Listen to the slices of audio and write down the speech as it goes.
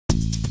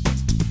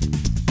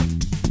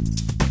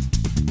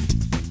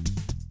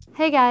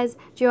Hey guys,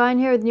 Joanne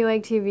here with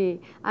Newegg TV.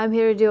 I'm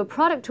here to do a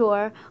product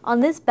tour on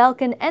this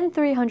BELKIN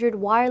E9K3000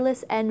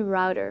 Wireless N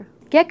router.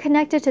 Get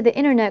connected to the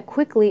internet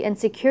quickly and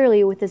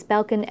securely with this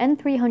BELKIN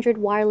E9K3000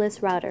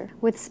 wireless router.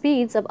 With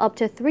speeds of up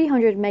to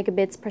 300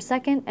 megabits per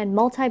second and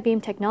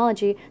multi-beam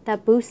technology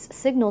that boosts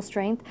signal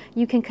strength,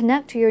 you can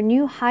connect to your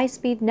new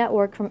high-speed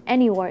network from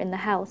anywhere in the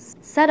house.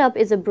 Setup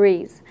is a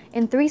breeze.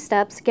 In 3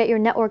 steps, get your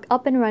network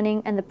up and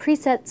running, and the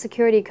preset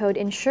security code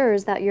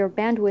ensures that your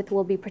bandwidth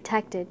will be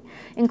protected.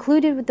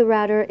 Included with the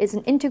router is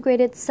an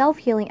integrated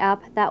self-healing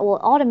app that will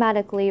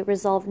automatically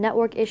resolve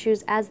network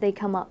issues as they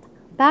come up.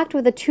 Backed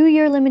with a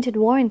 2-year limited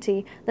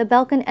warranty, the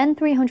BELKIN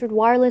E9K3000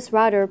 wireless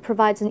router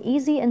provides an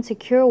easy and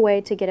secure way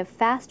to get a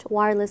fast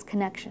wireless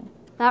connection.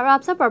 That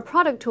wraps up our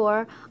product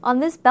tour on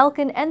this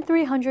BELKIN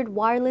E9K3000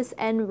 Wireless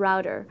N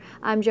router.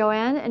 I'm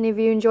Joanne, and if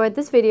you enjoyed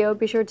this video,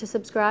 be sure to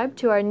subscribe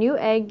to our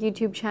Newegg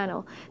YouTube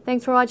channel.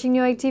 Thanks for watching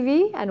Newegg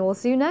TV, and we'll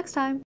see you next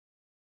time.